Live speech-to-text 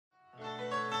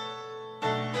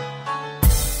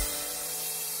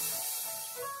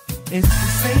It's the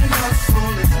same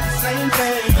hustle, it's the same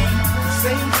thing, the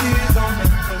same tears on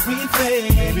that we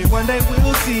fade. Maybe one day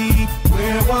we'll see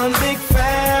we're one big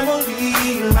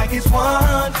family, like it's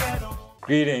one.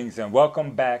 Greetings and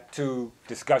welcome back to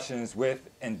Discussions with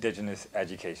Indigenous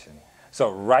Education.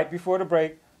 So right before the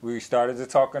break, we started to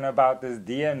talking about this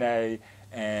DNA,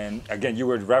 and again, you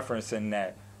were referencing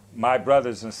that my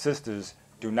brothers and sisters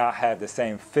do not have the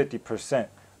same 50%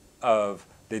 of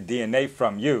the DNA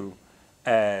from you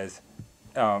as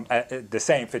the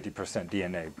same 50%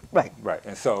 DNA. Right. Right.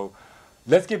 And so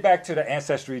let's get back to the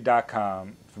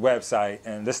Ancestry.com website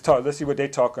and let's see what they're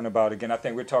talking about. Again, I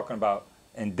think we're talking about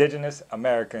Indigenous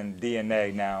American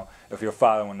DNA now, if you're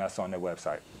following us on their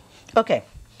website. Okay.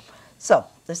 So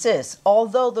this is,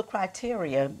 although the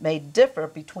criteria may differ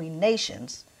between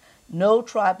nations, no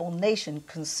tribal nation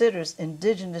considers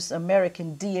Indigenous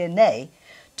American DNA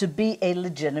to be a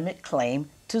legitimate claim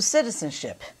to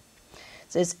citizenship.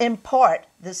 It says, in part,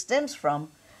 this stems from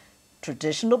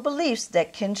traditional beliefs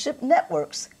that kinship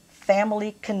networks,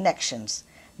 family connections,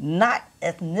 not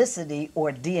ethnicity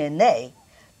or DNA,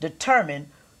 determine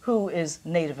who is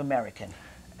Native American.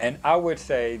 And I would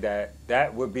say that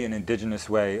that would be an indigenous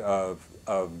way of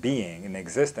being and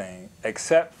existing,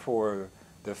 except for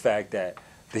the fact that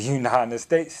the United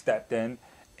States stepped in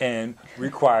and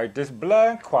required this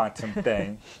blood quantum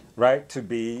thing, right, to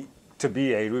be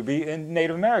able to be in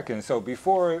Native American. So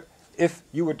before, if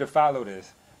you were to follow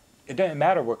this, it didn't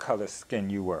matter what color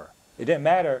skin you were. It didn't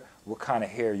matter what kind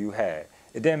of hair you had.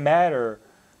 It didn't matter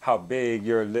how big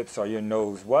your lips or your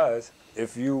nose was.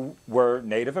 If you were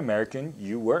Native American,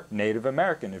 you were Native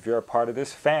American. If you're a part of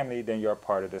this family, then you're a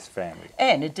part of this family.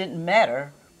 And it didn't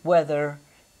matter whether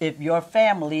if your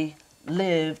family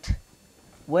lived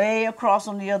way across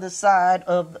on the other side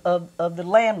of the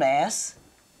landmass,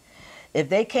 if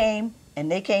they came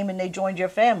and they joined your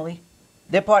family,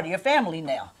 they're part of your family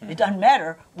now. Mm-hmm. It doesn't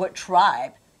matter what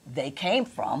tribe they came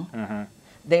from. Mm-hmm.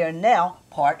 They are now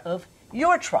part of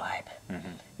your tribe. Mm-hmm.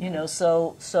 You know,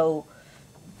 so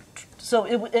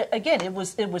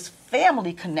it was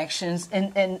family connections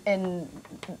and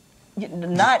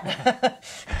not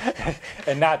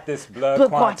and not this blood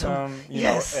quantum, you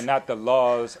yes. know, and not the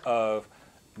laws of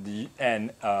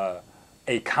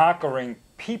a conquering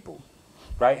people,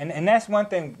 right? And that's one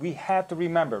thing we have to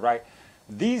remember, right?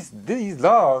 These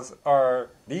laws are,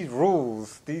 these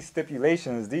rules, these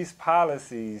stipulations, these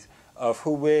policies of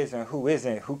who is and who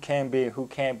isn't, who can be and who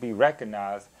can't be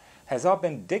recognized, has all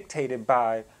been dictated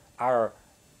by our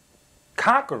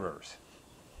conquerors.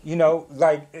 You know,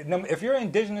 like, if you're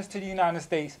indigenous to the United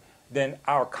States, then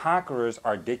our conquerors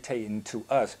are dictating to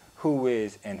us who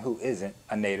is and who isn't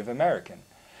a Native American.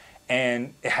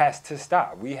 And it has to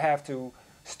stop. We have to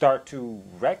start to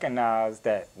recognize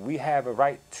that we have a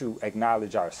right to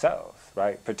acknowledge ourselves,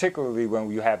 right? Particularly when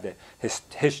we have the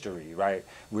history, right?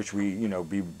 Which we, you know,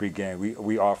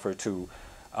 we offer to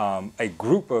a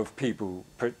group of people,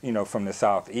 you know, from the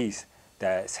Southeast,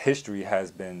 that history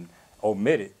has been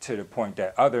omitted to the point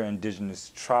that other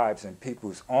indigenous tribes and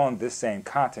peoples on this same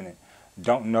continent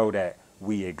don't know that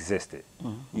we existed.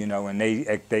 Mm-hmm. You know, and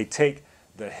they take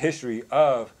the history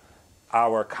of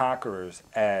our conquerors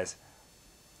as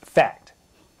fact,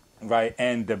 right?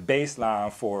 And the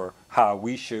baseline for how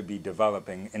we should be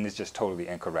developing, and it's just totally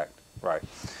incorrect, right?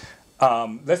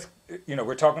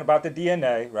 We're talking about the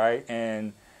DNA, right?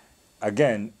 And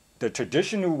again, the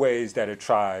traditional ways that a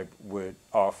tribe would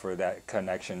offer that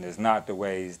connection is not the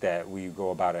ways that we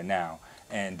go about it now.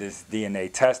 And this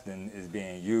DNA testing is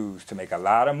being used to make a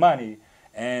lot of money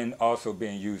and also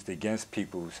being used against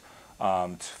people's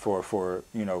for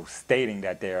you know, stating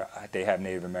that they have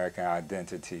Native American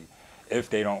identity if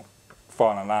they don't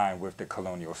fall in line with the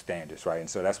colonial standards, right? And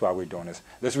so that's why we're doing this.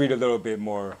 Let's read a little bit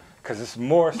more, because there's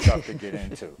more stuff to get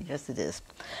into. Yes, it is.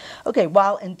 Okay,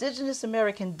 while Indigenous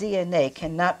American DNA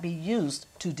cannot be used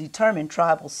to determine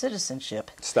tribal citizenship...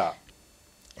 Stop.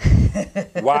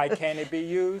 Why can't it be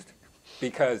used?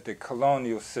 Because the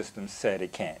colonial system said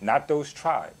it can't. Not those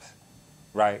tribes,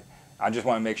 right? I just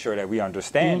want to make sure that we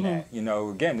understand that. You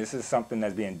know, again, this is something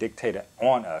that's being dictated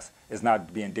on us. It's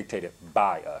not being dictated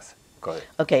by us. Go ahead.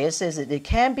 Okay, it says that it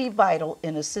can be vital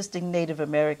in assisting Native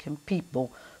American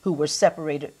people who were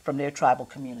separated from their tribal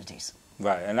communities.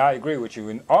 Right, and I agree with you.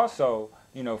 And also,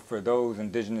 you know, for those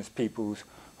indigenous peoples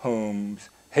whose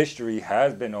history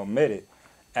has been omitted,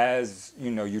 as,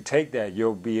 you know, you take that,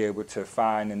 you'll be able to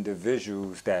find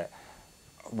individuals that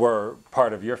were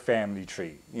part of your family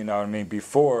tree, you know what I mean,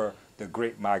 before the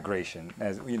Great Migration,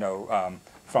 as you know,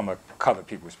 from a colored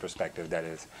people's perspective, that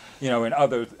is, you know, in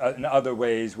other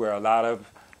ways where a lot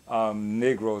of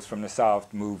Negroes from the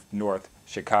South moved north,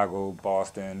 Chicago,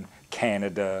 Boston,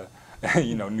 Canada,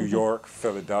 New York,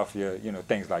 Philadelphia,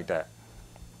 things like that.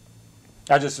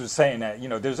 I just was saying that,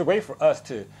 there's a way for us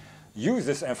to use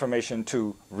this information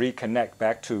to reconnect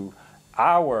back to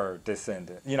our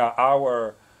descendant,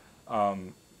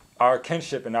 our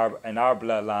kinship and our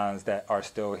bloodlines that are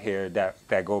still here,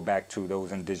 that go back to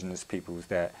those indigenous peoples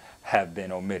that have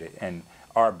been omitted and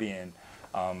are being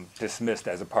dismissed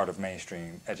as a part of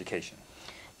mainstream education.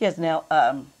 Yes, now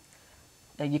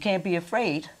you can't be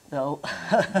afraid, though.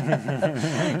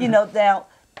 Now,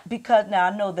 because now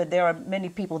I know that there are many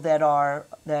people that are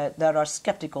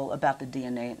skeptical about the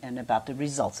DNA and about the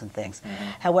results and things. Mm-hmm.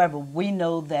 However, we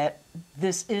know that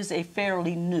this is a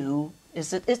fairly new.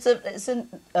 It's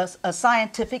a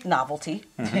scientific novelty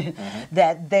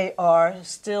that they are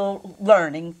still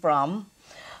learning from.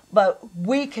 But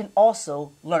we can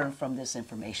also learn from this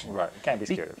information. Right, you can't be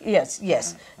scared of it.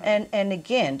 Yes. And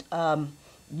again,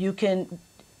 you can.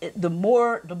 The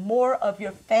more of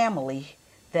your family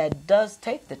that does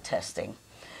take the testing,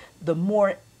 the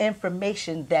more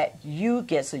information that you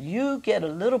get. So you get a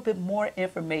little bit more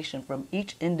information from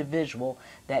each individual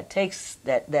that takes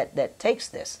takes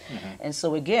this. Mm-hmm. And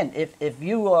so again, if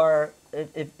you are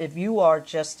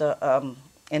just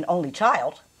an only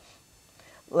child.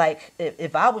 Like,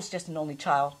 if I was just an only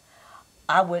child,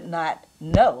 I would not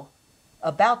know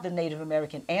about the Native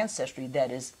American ancestry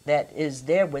that is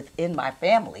there within my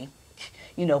family,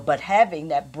 but having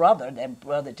that brother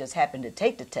just happened to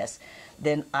take the test,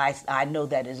 then I know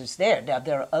that it is there. Now,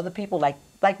 there are other people like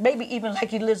maybe even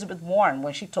like Elizabeth Warren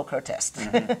when she took her test.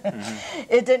 Mm-hmm, mm-hmm.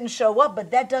 It didn't show up, but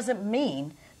that doesn't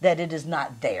mean that it is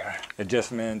not there. It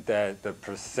just meant that the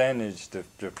percentage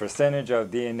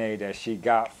of DNA that she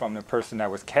got from the person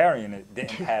that was carrying it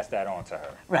didn't pass that on to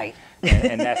her. Right.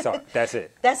 And that's all. That's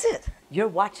it. That's it. You're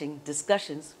watching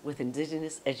Discussions with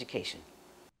Indigenous Education.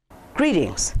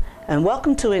 Greetings, and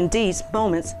welcome to Indeed's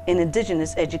Moments in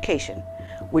Indigenous Education,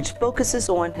 which focuses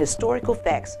on historical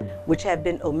facts which have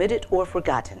been omitted or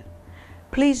forgotten.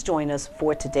 Please join us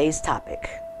for today's topic.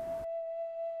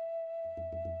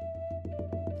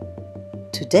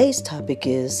 Today's topic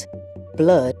is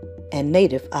blood and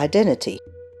Native identity.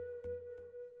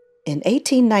 In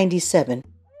 1897,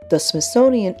 the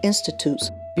Smithsonian Institute's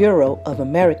Bureau of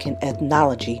American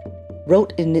Ethnology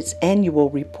wrote in its annual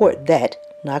report that,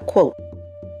 and I quote,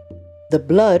 "The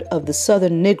blood of the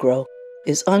Southern Negro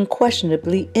is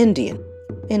unquestionably Indian,"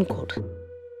 end quote.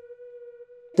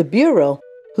 The Bureau,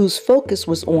 whose focus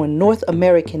was on North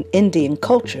American Indian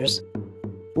cultures,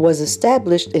 was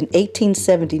established in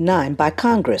 1879 by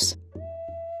Congress.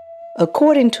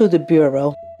 According to the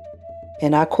Bureau,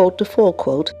 and I quote the full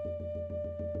quote,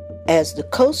 "As the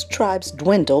coast tribes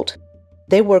dwindled,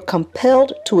 they were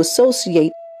compelled to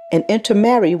associate and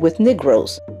intermarry with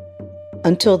Negroes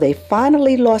until they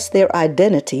finally lost their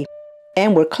identity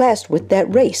and were classed with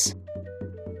that race,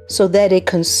 so that a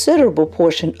considerable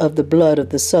portion of the blood of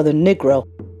the Southern Negro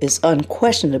is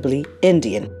unquestionably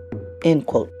Indian," end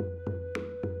quote.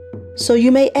 So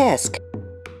you may ask,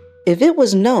 if it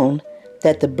was known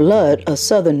that the blood of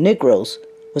Southern Negroes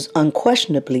was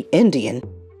unquestionably Indian,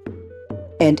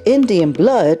 and Indian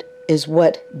blood is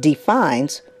what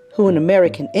defines who an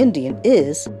American Indian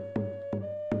is,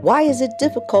 why is it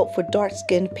difficult for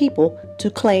dark-skinned people to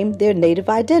claim their Native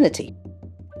identity?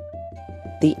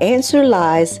 The answer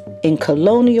lies in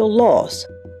colonial laws,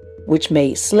 which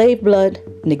made slave blood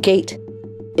negate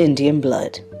Indian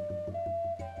blood.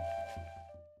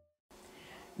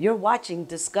 You're watching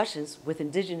Discussions with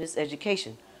Indigenous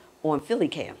Education on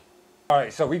PhillyCam. All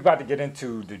right, so we're about to get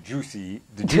into the juicy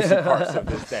parts of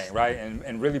this thing, right?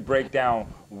 And really break down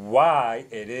why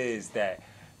it is that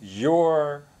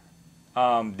your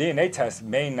DNA test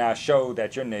may not show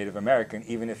that you're Native American,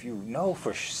 even if you know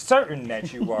for certain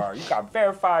that you are. You got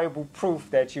verifiable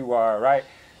proof that you are, right?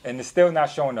 And it's still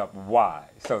not showing up. Why?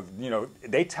 So,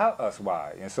 they tell us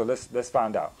why. And so let's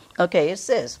find out. Okay, it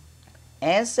says,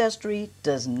 Ancestry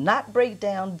does not break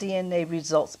down DNA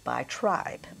results by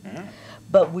tribe,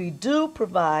 but we do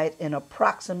provide an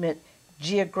approximate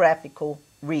geographical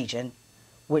region,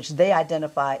 which they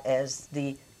identify as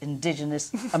the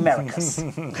Indigenous Americas.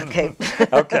 Okay.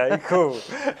 Okay, cool.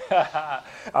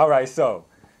 All right, so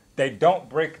they don't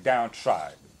break down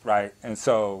tribe, right? And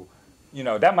so,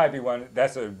 that might be one.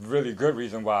 That's a really good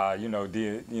reason why you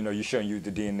shouldn't use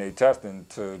the DNA testing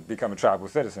to become a tribal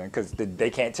citizen, because they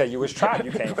can't tell you which tribe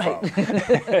you came from.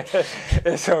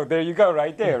 And so there you go,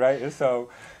 right there, right? And so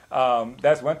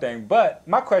that's one thing. But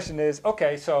my question is,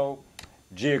 okay, so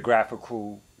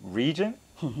geographical region,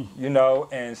 you know,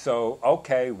 and so,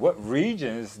 okay, what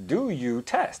regions do you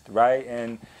test, right?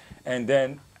 And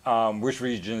then which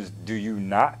regions do you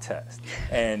not test?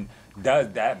 And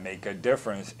does that make a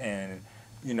difference in,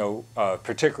 you know,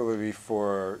 particularly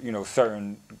for, you know,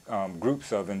 certain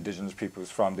groups of indigenous peoples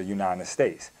from the United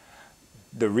States?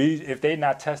 If they're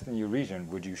not testing your region,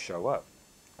 would you show up,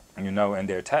 you know, in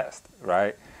their test,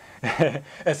 right?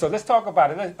 And so let's talk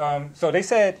about it. So they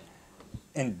said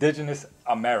Indigenous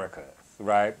Americas,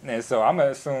 right? And so I'm going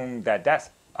to assume that that's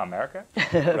America,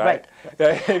 right?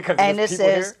 And it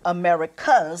says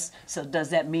Americas, so does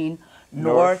that mean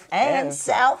North and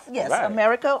South? Yes, right.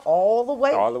 America all the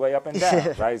way up and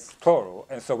down, right? It's plural.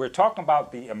 And so we're talking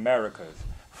about the Americas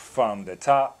from the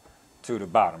top to the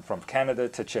bottom, from Canada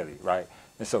to Chile, right?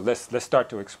 And so let's start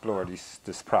to explore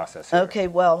this process here. Okay,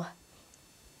 well,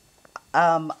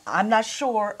 I'm not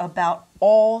sure about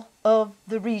all of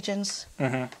the regions,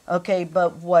 okay,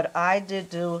 but what I did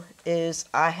do is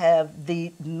I have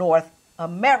the North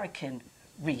American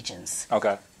regions.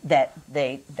 Okay. That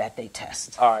they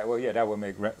test. All right. Well, yeah, that would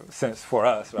make sense for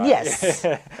us, right? Yes.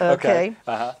 Okay.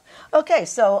 Uh-huh. Okay.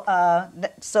 So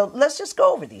let's just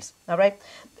go over these. All right.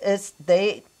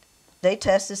 They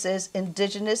test. It says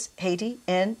Indigenous Haiti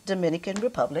and Dominican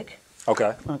Republic.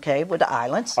 Okay. Okay, with the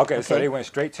islands. Okay, so they went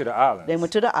straight to the islands. They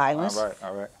went to the islands.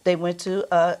 All right. They went to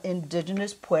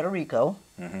Indigenous Puerto Rico.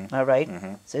 All right.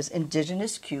 It says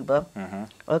Indigenous Cuba.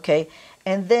 Okay,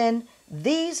 and then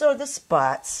these are the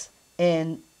spots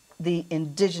in the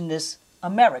Indigenous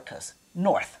Americas,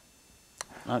 North.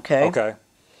 Okay. Okay.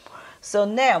 So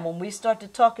now, when we start to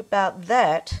talk about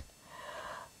that.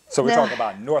 So we're talking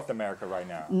about North America right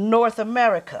now. North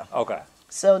America. Okay.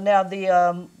 So now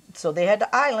so they had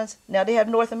the islands. Now they have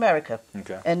North America.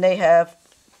 Okay. And they have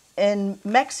in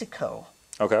Mexico.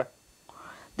 Okay.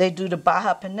 They do the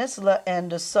Baja Peninsula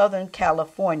and the Southern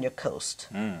California coast.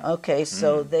 Okay,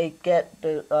 so they get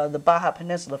the Baja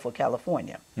Peninsula for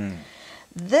California.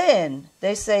 Then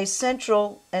they say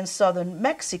Central and Southern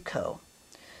Mexico.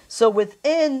 So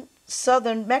within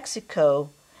Southern Mexico,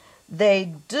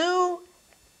 they do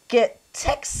get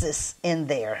Texas in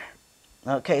there.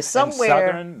 Okay, somewhere. In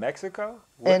Southern Mexico?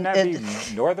 Wouldn't that be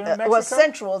Northern Mexico? Well,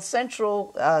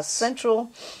 Central.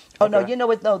 Oh, okay. No, you know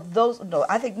what? No, those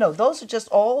are just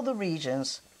all the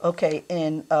regions, okay,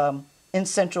 in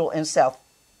Central and South.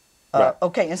 Right.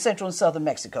 Okay, in Central and Southern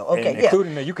Mexico. Okay,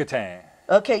 including the Yucatan.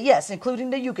 Okay, yes, including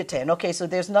the Yucatan. Okay, so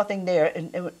there's nothing there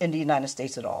in the United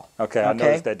States at all. Okay, I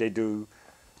noticed that they do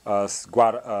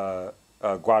Guantanamo.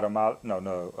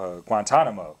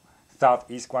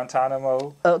 Southeast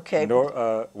Guantanamo, okay,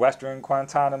 Western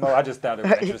Guantanamo. I just thought it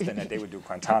was interesting that they would do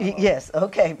Guantanamo. Yes,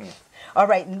 okay. All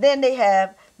right, and then they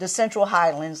have the Central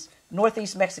Highlands,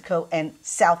 Northeast Mexico, and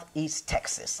Southeast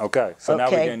Texas. Okay, so now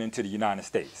we're getting into the United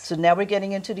States. So now we're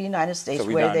getting into the United States,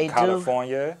 so where they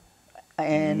California,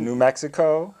 and New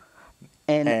Mexico,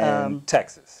 and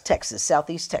Texas. Texas,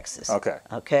 Southeast Texas. Okay.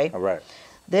 Okay. All right.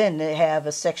 Then they have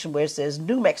a section where it says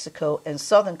New Mexico and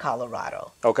Southern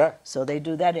Colorado. Okay. So they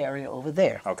do that area over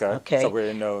there. Okay. Okay. So we're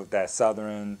in that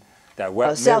southern,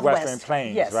 Midwestern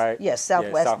plains, yes. right? Yes,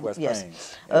 Southwest. Yeah, Southwest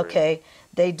plains. Area. Okay.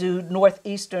 They do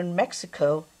northeastern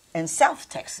Mexico and South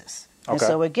Texas. Okay. And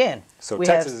so again, we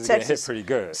Texas have is getting hit pretty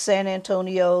good. San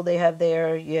Antonio, they have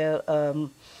there,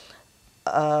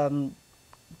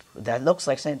 that looks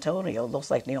like San Antonio. Looks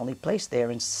like the only place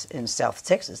there in South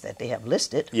Texas that they have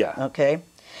listed. Yeah. Okay.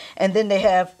 And then they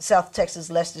have South Texas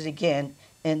listed again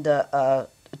in the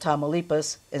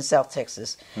Tamaulipas in South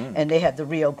Texas. And they have the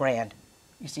Rio Grande.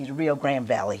 You see the Rio Grande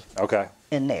Valley. Okay.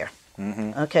 In there.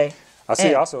 Okay.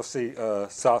 I also see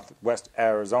Southwest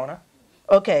Arizona.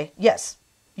 Okay. Yes.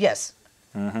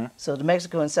 So the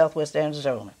Mexico and Southwest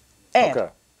Arizona.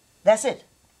 And that's it.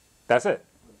 That's it.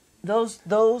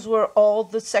 Those were all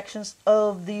the sections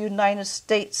of the United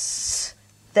States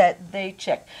that they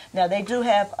checked. Now they do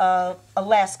have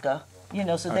Alaska,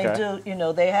 so they do,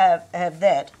 they have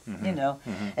that,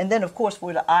 and then of course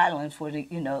for the islands, for the,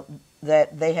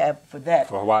 that they have for that.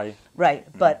 For Hawaii. Right,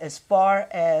 but as far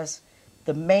as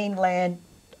the mainland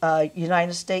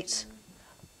United States,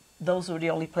 those were the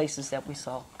only places that we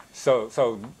saw. So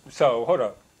hold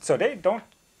up. So they don't.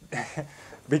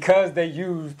 Because they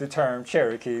use the term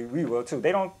Cherokee, we will too.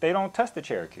 They don't test the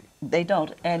Cherokee. They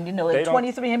don't, and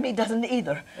 23andMe doesn't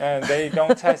either. And they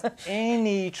don't test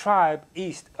any tribe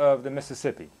east of the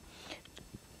Mississippi,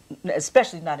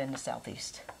 especially not in the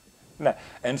Southeast. No.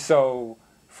 And so,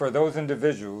 for those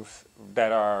individuals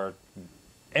that are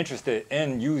interested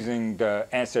in using the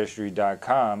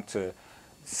Ancestry.com to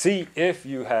see if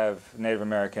you have Native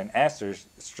American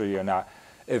ancestry or not.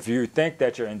 If you think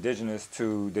that you're indigenous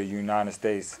to the United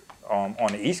States on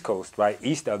the East Coast, right,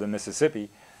 east of the Mississippi,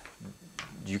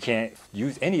 you can't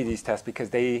use any of these tests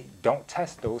because they don't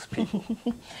test those people.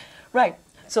 Right.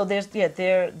 So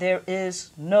there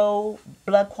is no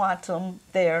blood quantum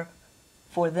there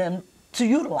for them to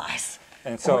utilize.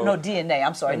 And so, or no DNA.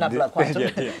 I'm sorry, not blood quantum.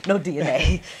 No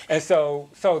DNA. And so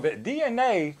the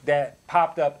DNA that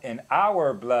popped up in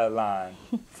our bloodline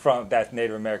from that's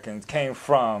Native Americans came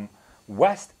from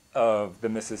west of the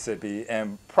Mississippi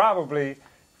and probably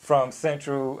from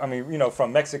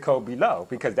from Mexico below,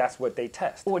 because that's what they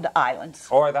test. Or the islands.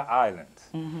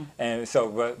 Mm-hmm. And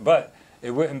so, but it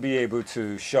wouldn't be able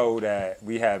to show that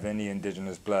we have any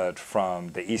indigenous blood from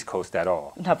the East Coast at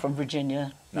all. Not from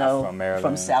Virginia. Not from Maryland.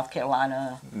 From South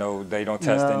Carolina. No, they don't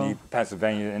test any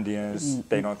Pennsylvania Indians. Mm-hmm.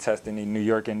 They don't test any New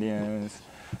York Indians.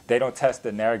 They don't test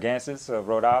the Narragansetts of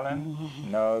Rhode Island.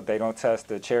 Mm-hmm. No, they don't test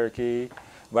the Cherokee.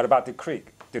 What about the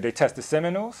Creek? Do they test the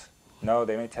Seminoles? No,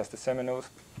 they don't test the Seminoles.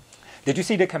 Did you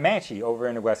see the Comanche over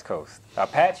in the West Coast?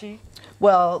 Apache?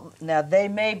 Well, now they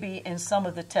may be in some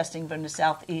of the testing from the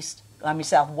Southwest,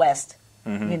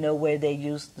 mm-hmm. Where they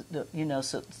use,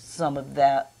 some of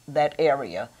that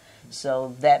area.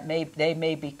 So they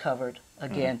may be covered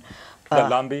again. Mm-hmm.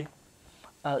 The Lumbee?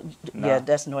 No. Yeah,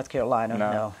 that's North Carolina.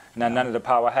 No. Now, none of the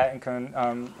Powhatan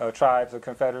tribes or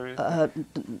confederates?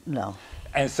 No.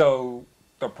 And so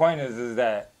the point is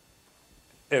that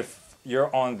if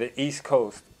you're on the East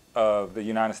Coast of the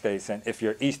United States, and if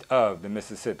you're east of the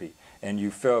Mississippi, and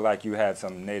you feel like you have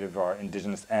some native or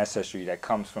indigenous ancestry that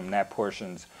comes from that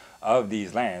portions of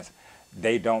these lands,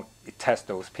 they don't test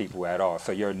those people at all.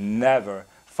 So you'll never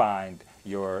find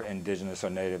your indigenous or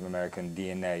Native American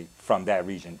DNA from that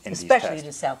region in these tests. Especially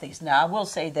the Southeast. Now, I will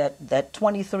say that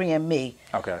 23andMe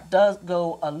okay. does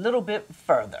go a little bit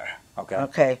further.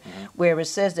 Okay. Mm-hmm. Where it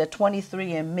says that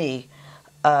 23andMe,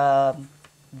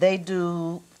 they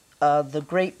do the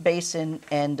Great Basin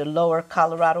and the Lower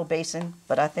Colorado Basin,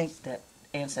 but I think that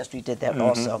Ancestry did that mm-hmm.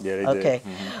 also. Yeah, they okay. did.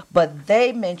 Mm-hmm. But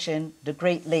they mentioned the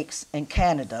Great Lakes in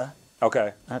Canada.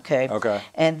 Okay.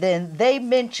 And then they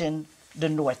mentioned the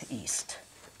Northeast.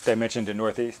 They mentioned the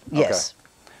Northeast? Yes. Okay.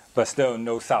 But still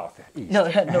no Southeast.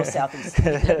 No Southeast.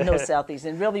 No Southeast.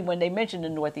 And really, when they mention the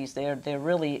Northeast, they're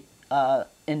really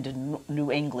into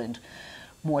New England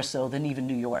more so than even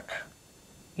New York.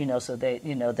 So they,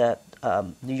 that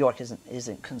New York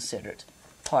isn't considered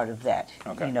part of that.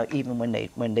 Okay. Even when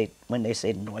they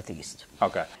say the Northeast.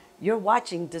 Okay. You're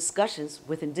watching Discussions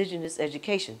with Indigenous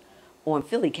Education on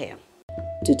PhillyCam.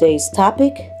 Today's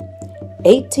topic: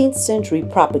 18th century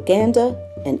propaganda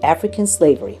and African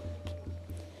slavery.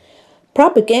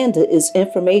 Propaganda is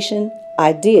information,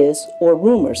 ideas, or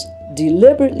rumors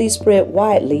deliberately spread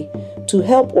widely to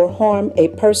help or harm a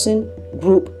person,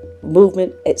 group,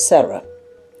 movement, etc.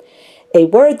 A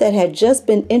word that had just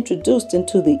been introduced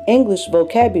into the English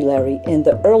vocabulary in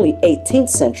the early 18th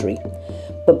century,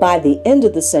 but by the end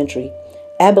of the century,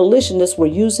 abolitionists were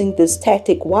using this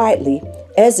tactic widely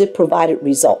as it provided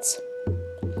results.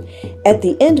 At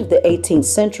the end of the 18th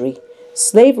century,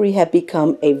 slavery had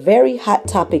become a very hot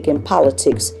topic in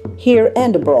politics here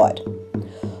and abroad.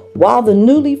 While the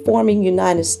newly forming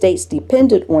United States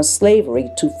depended on slavery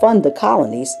to fund the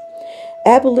colonies,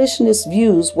 abolitionist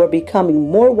views were becoming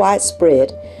more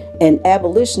widespread and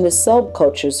abolitionist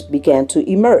subcultures began to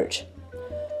emerge.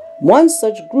 One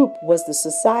such group was the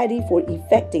Society for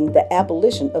Effecting the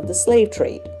Abolition of the Slave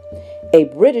Trade, a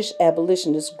British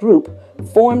abolitionist group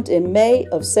formed in May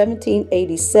of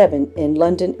 1787 in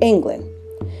London, England.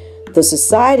 The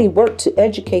society worked to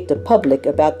educate the public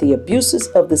about the abuses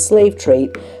of the slave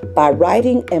trade by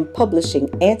writing and publishing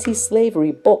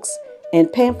anti-slavery books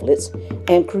and pamphlets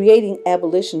and creating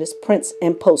abolitionist prints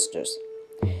and posters.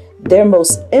 Their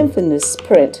most infamous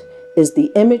print is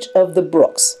the image of the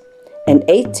Brooks, an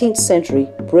 18th century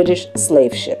British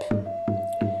slave ship.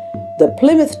 The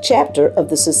Plymouth chapter of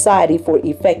the Society for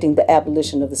Effecting the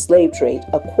Abolition of the Slave Trade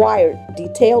acquired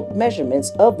detailed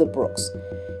measurements of the Brooks,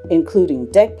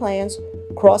 including deck plans,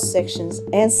 cross-sections,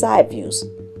 and side views.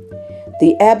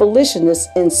 The abolitionists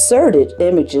inserted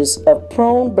images of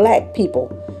prone black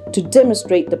people to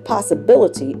demonstrate the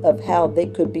possibility of how they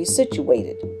could be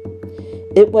situated.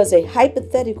 It was a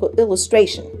hypothetical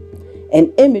illustration,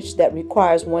 an image that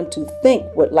requires one to think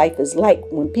what life is like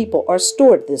when people are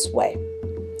stored this way.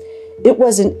 It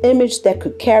was an image that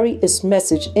could carry its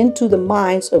message into the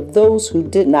minds of those who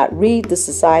did not read the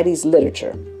society's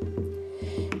literature.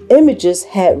 Images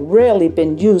had rarely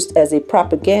been used as a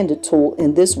propaganda tool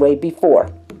in this way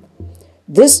before.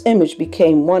 This image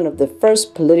became one of the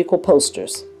first political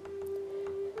posters.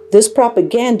 This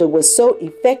propaganda was so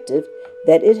effective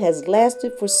that it has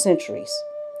lasted for centuries.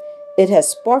 It has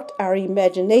sparked our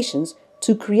imaginations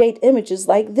to create images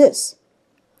like this.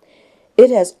 It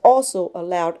has also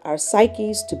allowed our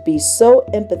psyches to be so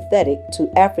empathetic to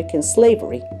African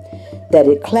slavery that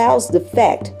it clouds the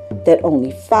fact that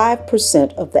only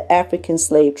 5% of the African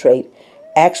slave trade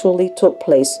actually took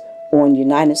place on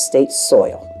United States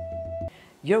soil.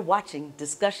 You're watching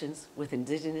Discussions with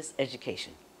Indigenous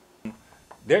Education.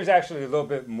 There's actually a little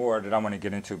bit more that I want to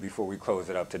get into before we close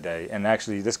it up today. And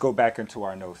actually, let's go back into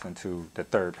our notes, into the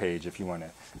third page, if you want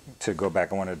to go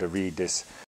back. I wanted to read this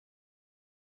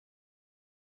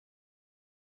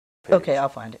page. Okay, I'll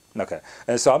find it. Okay.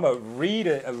 And so I'm going to read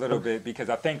it a little bit because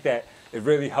I think that it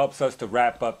really helps us to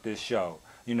wrap up this show,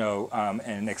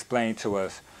 and explain to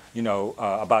us,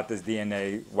 about this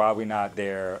DNA, why we're not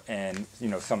there, and,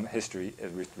 some history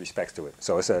with respects to it.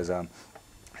 So it says,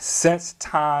 since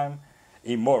time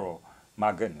immemorial,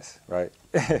 my goodness, right?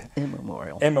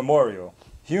 Immemorial,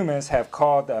 humans have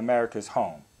called the Americas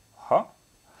home. Huh?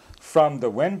 From the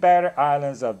wind-battered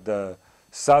islands of the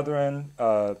southern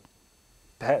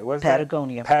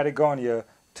Patagonia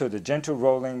to the gentle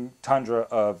rolling tundra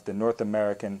of the North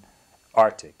American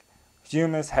Arctic.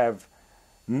 Humans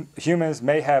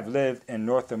may have lived in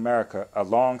North America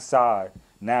alongside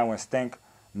now extinct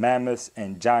mammoths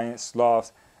and giant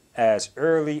sloths as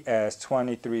early as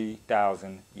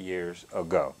 23,000 years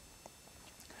ago.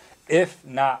 If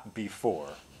not before,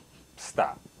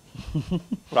 stop.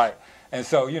 Right? And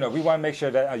so, we want to make sure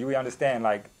that we understand,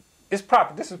 like, it's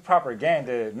proper. This is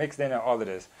propaganda mixed in all of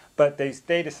this. But they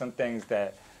stated some things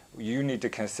that you need to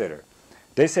consider.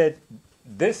 They said,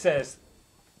 this says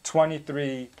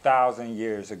 23,000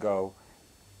 years ago,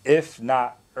 if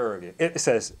not earlier. It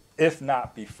says, if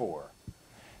not before.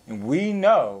 And we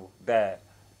know that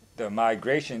the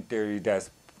migration theory that's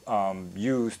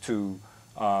used to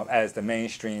as the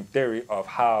mainstream theory of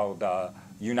how the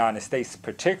United States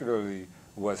particularly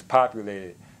was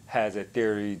populated has a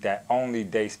theory that only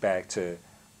dates back to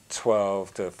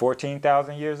 12 to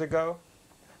 14,000 years ago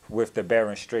with the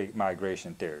Bering Strait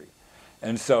migration theory.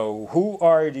 And so who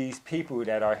are these people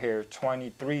that are here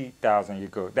 23,000 years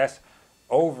ago? That's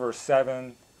over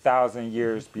 7,000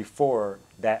 years before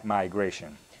that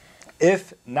migration,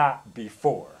 if not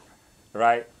before,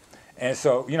 right? And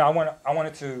so, I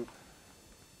wanted to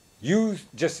use,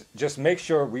 just make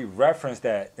sure we reference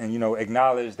that and,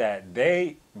 acknowledge that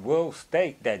they will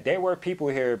state that there were people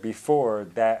here before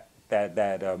that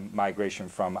migration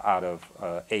from out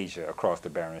of Asia across the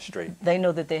Bering Strait. They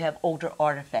know that they have older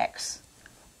artifacts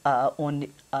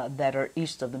that are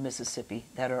east of the Mississippi,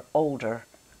 that are older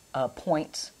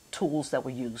points, tools that were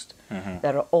used,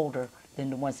 that are older than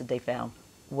the ones that they found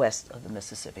west of the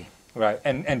Mississippi. Right,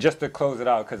 and just to close it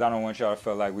out, because I don't want y'all to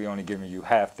feel like we're only giving you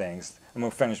half things, I'm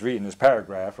going to finish reading this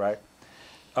paragraph, right?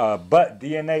 But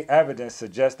DNA evidence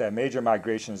suggests that major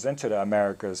migrations into the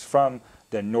Americas from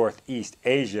the Northeast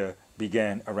Asia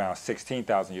began around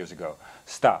 16,000 years ago.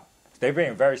 Stop. They're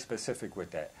being very specific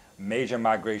with that. Major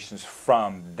migrations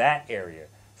from that area.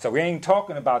 So we ain't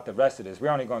talking about the rest of this. We're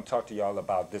only going to talk to y'all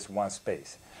about this one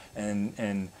space.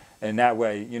 And that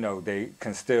way, they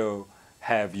can still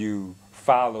have you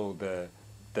follow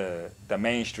the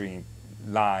mainstream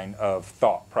line of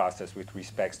thought process with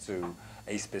respects to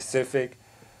a specific,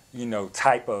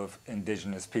 type of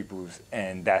indigenous peoples,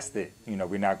 and that's it.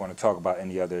 We're not going to talk about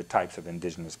any other types of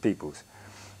indigenous peoples.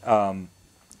 And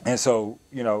so,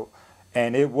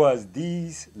 and it was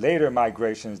these later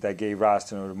migrations that gave rise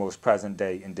to the most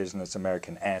present-day indigenous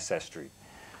American ancestry.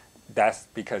 That's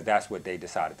because that's what they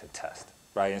decided to test.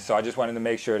 Right, and so I just wanted to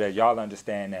make sure that y'all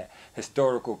understand that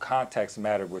historical context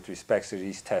matter with respect to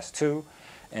these tests too,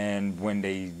 and when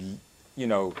they,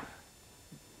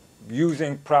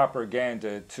 using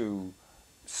propaganda to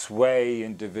sway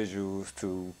individuals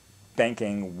to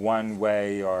thinking one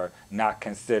way or not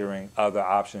considering other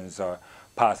options or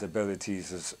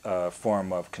possibilities as a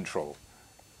form of control.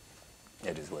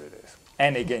 It is what it is.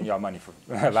 And they're getting y'all money for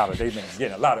they've been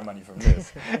getting a lot of money from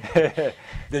this.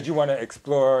 Did you want to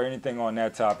explore anything on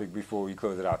that topic before we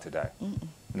close it out today?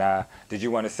 Nah. Did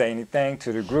you want to say anything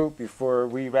to the group before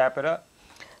we wrap it up?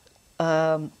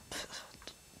 No.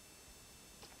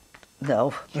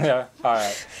 Yeah. All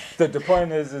right. So the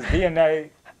point is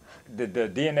DNA, the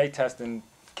DNA testing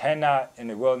cannot and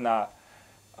it will not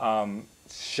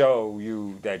show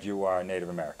you that you are a Native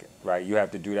American, right? You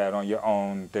have to do that on your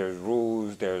own. There's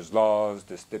rules, there's laws,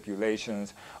 there's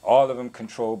stipulations, all of them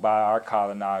controlled by our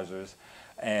colonizers.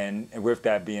 And with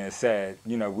that being said,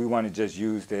 we want to just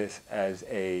use this as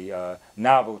a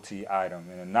novelty item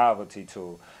and a novelty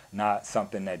tool, not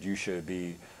something that you should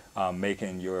be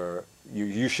making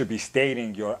you should be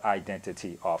stating your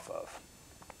identity off of.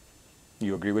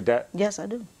 You agree with that? Yes, I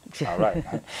do. All right.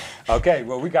 Okay,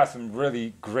 well, we got some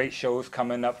really great shows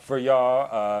coming up for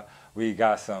y'all. We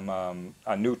got some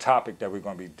a new topic that we're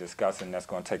going to be discussing that's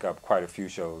going to take up quite a few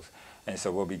shows. And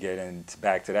so we'll be getting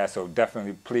back to that. So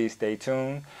definitely please stay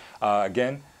tuned.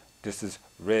 Again, this is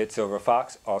Red Silver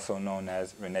Fox, also known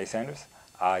as Renee Sanders.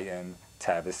 I am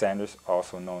Tavis Sanders,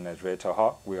 also known as Red Tail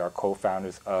Hawk. We are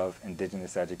co-founders of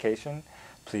Indigenous Education.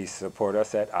 Please support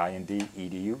us at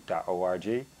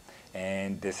indedu.org.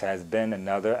 And this has been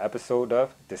another episode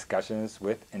of Discussions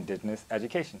with Indigenous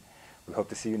Education. We hope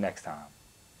to see you next time.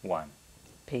 1.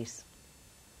 Peace.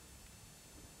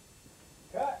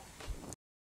 Cut.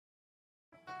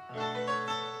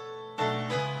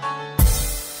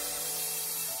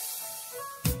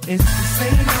 It's the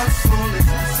same hustle, it's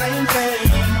the same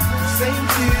thing, the same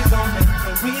tears on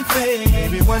everything.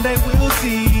 Maybe one day we'll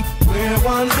see we're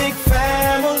one big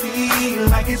family,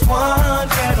 like it's one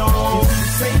kettle. It's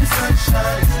the same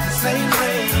sunshine, it's the same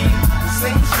rain, the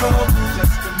same struggle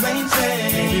just to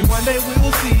maintain. Maybe one day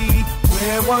we'll see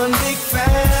we're one big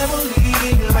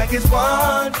family, like it's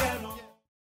one kettle.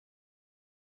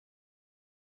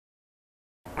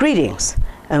 Greetings,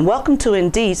 and welcome to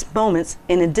Indeed's Moments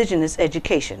in Indigenous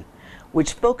Education,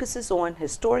 which focuses on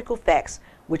historical facts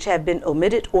which have been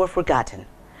omitted or forgotten.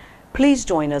 Please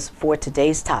join us for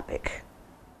today's topic.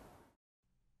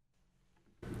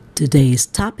 Today's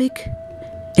topic,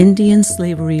 Indian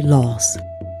slavery laws.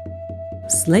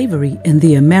 Slavery in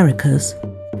the Americas,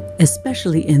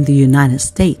 especially in the United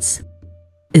States,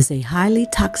 is a highly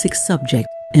toxic subject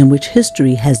in which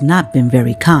history has not been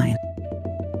very kind.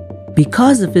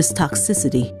 Because of its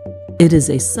toxicity, it is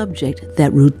a subject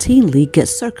that routinely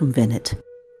gets circumvented.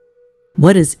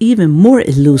 What is even more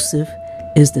elusive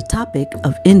is the topic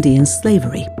of Indian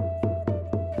slavery.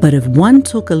 But if one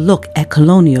took a look at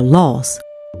colonial laws,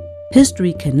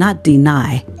 history cannot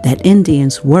deny that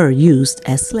Indians were used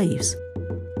as slaves.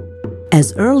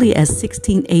 As early as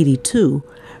 1682,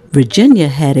 Virginia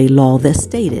had a law that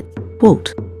stated,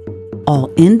 quote,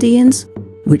 "All Indians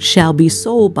which shall be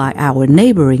sold by our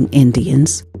neighboring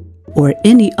Indians, or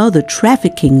any other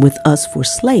trafficking with us for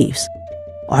slaves,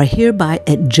 are hereby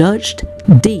adjudged,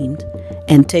 deemed,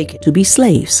 and taken to be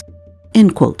slaves."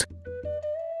 End quote.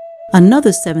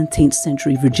 Another 17th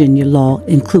century Virginia law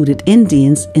included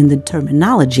Indians in the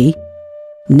terminology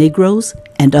Negroes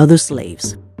and other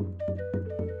slaves.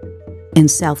 In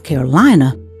South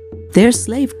Carolina, their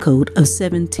slave code of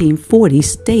 1740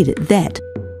 stated that,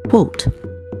 quote,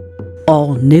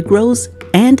 "All Negroes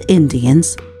and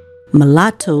Indians,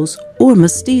 mulattoes or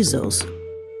mestizos,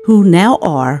 who now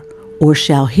are or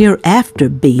shall hereafter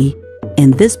be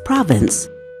in this province,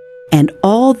 and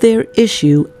all their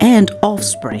issue and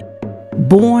offspring,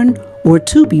 born or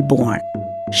to be born,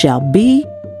 shall be,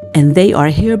 and they are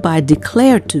hereby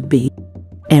declared to be,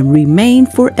 and remain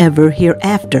forever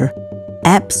hereafter,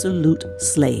 absolute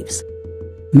slaves,"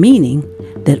 meaning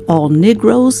that all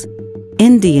Negroes,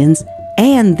 Indians,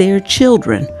 and their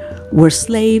children were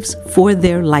slaves for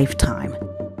their lifetime.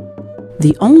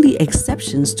 The only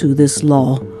exceptions to this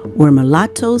law were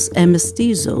mulattoes and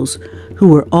mestizos who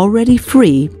were already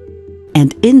free,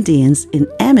 and Indians in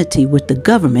amity with the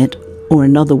government, or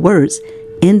in other words,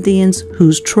 Indians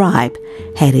whose tribe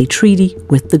had a treaty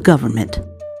with the government.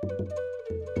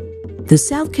 The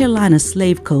South Carolina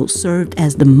Slave Code served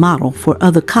as the model for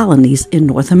other colonies in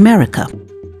North America.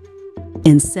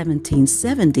 In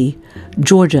 1770,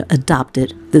 Georgia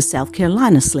adopted the South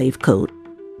Carolina Slave Code,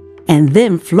 and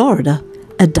then Florida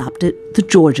adopted the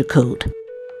Georgia Code.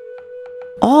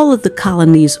 All of the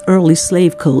colony's early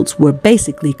slave codes were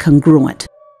basically congruent,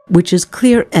 which is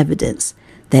clear evidence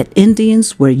that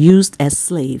Indians were used as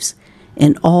slaves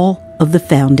in all of the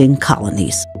founding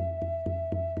colonies.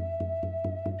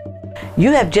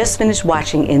 You have just finished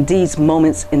watching Indeed's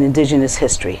Moments in Indigenous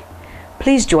History.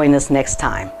 Please join us next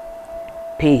time.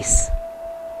 Peace.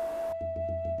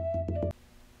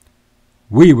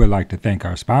 We would like to thank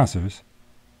our sponsors,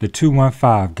 the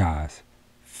 215 Guys,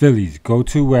 Philly's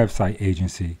go-to website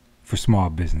agency for small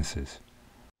businesses.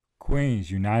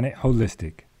 Queens United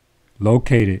Holistic,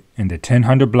 located in the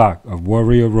 1000 block of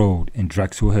Warrior Road in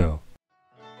Drexel Hill.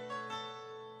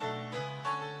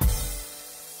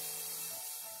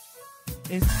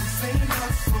 It's the same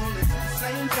hustle, it's the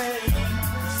same thing,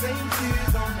 the same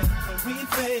tears on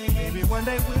everything. Maybe one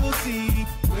day we'll see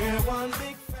we're one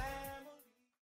big